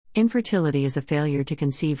Infertility is a failure to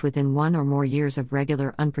conceive within 1 or more years of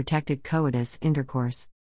regular unprotected coitus intercourse.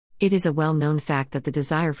 It is a well-known fact that the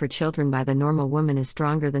desire for children by the normal woman is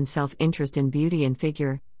stronger than self-interest in beauty and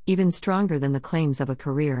figure, even stronger than the claims of a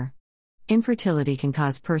career. Infertility can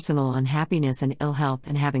cause personal unhappiness and ill health,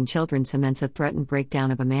 and having children cements a threatened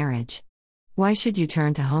breakdown of a marriage. Why should you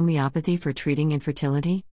turn to homeopathy for treating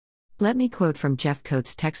infertility? Let me quote from Jeff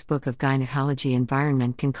Coates' textbook of gynecology.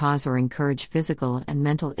 Environment can cause or encourage physical and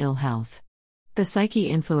mental ill health. The psyche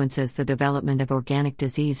influences the development of organic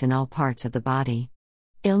disease in all parts of the body.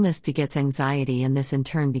 Illness begets anxiety, and this in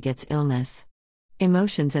turn begets illness.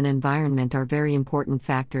 Emotions and environment are very important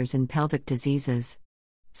factors in pelvic diseases.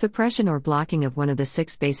 Suppression or blocking of one of the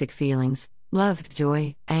 6 basic feelings, love,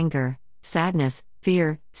 joy, anger, sadness,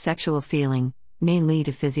 fear, sexual feeling, may lead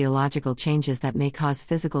to physiological changes that may cause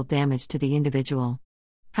physical damage to the individual.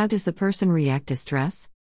 How does the person react to stress?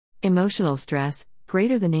 Emotional stress,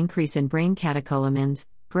 greater than increase in brain catecholamines,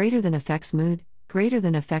 greater than affects mood, greater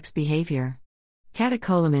than affects behavior.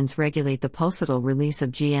 Catecholamines regulate the pulsatile release of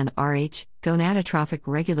GnRH, gonadotrophic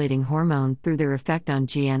regulating hormone. Through their effect on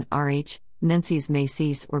GnRH, menses may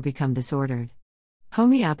cease or become disordered.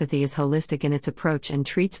 Homeopathy is holistic in its approach and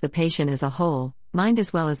treats the patient as a whole, mind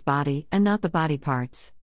as well as body, and not the body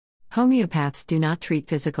parts. Homeopaths do not treat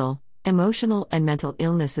physical, emotional, and mental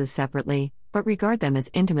illnesses separately, but regard them as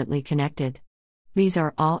intimately connected. These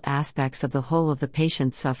are all aspects of the whole of the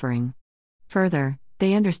patient's suffering. Further,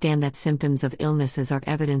 they understand that symptoms of illnesses are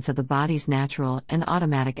evidence of the body's natural and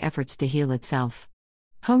automatic efforts to heal itself.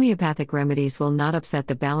 Homeopathic remedies will not upset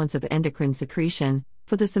the balance of endocrine secretion,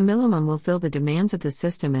 for the simillimum will fill the demands of the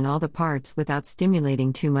system in all the parts without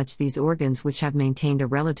stimulating too much these organs, which have maintained a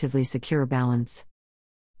relatively secure balance.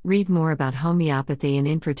 Read more about homeopathy and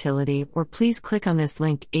infertility, or please click on this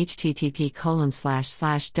link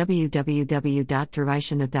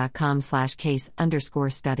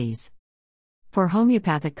http://www.dervisionov.com/case_studies. For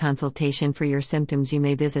homeopathic consultation for your symptoms, you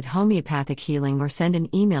may visit Homeopathic Healing or send an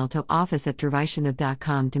email to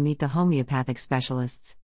office@dervisionov.com to meet the homeopathic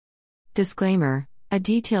specialists. Disclaimer: a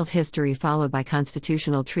detailed history followed by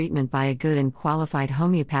constitutional treatment by a good and qualified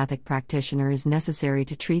homeopathic practitioner is necessary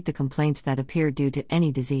to treat the complaints that appear due to any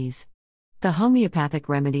disease. The homeopathic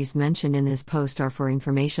remedies mentioned in this post are for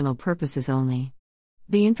informational purposes only.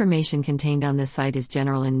 The information contained on this site is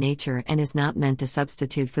general in nature and is not meant to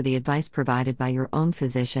substitute for the advice provided by your own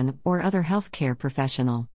physician or other healthcare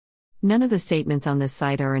professional. None of the statements on this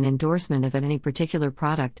site are an endorsement of any particular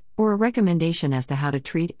product, or a recommendation as to how to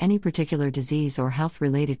treat any particular disease or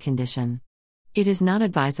health-related condition. It is not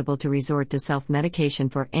advisable to resort to self-medication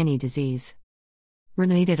for any disease.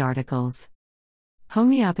 Related articles: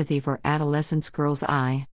 Homeopathy for adolescent girls'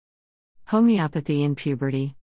 eye. Homeopathy in puberty.